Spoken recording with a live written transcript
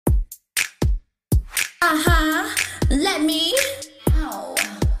Let me. Oh.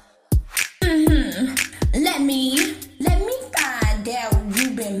 Let me find out.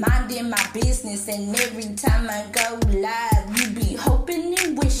 You been minding my business, and every time I go live, you be hoping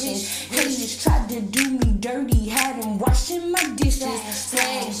and wishing. Haters tried to do me dirty, had them washing my dishes.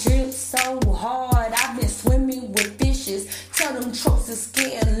 Swag drip so hard, I've been swimming with fishes. Tell them tropes to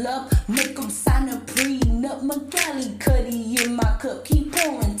scale up, make them sign a prenup. My galley cuddy in my cup, keep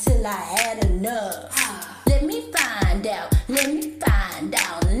pouring till I had enough. Let me find out, let me find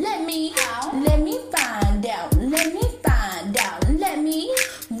out, let me find out, let me find out, let me.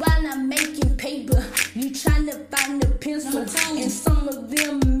 While I'm making paper, you tryna find a pencil, and some of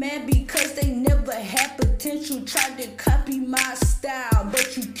them mad because they never had potential. Tried to copy my style,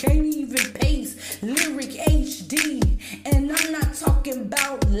 but you can't even paste lyric HD. And I'm not talking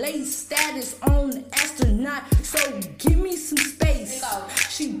about late status on astronaut, so give me some space.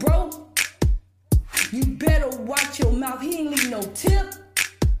 She broke. You better watch your mouth, he ain't leave no tip.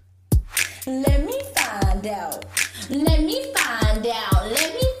 Let me find out. Let me find out.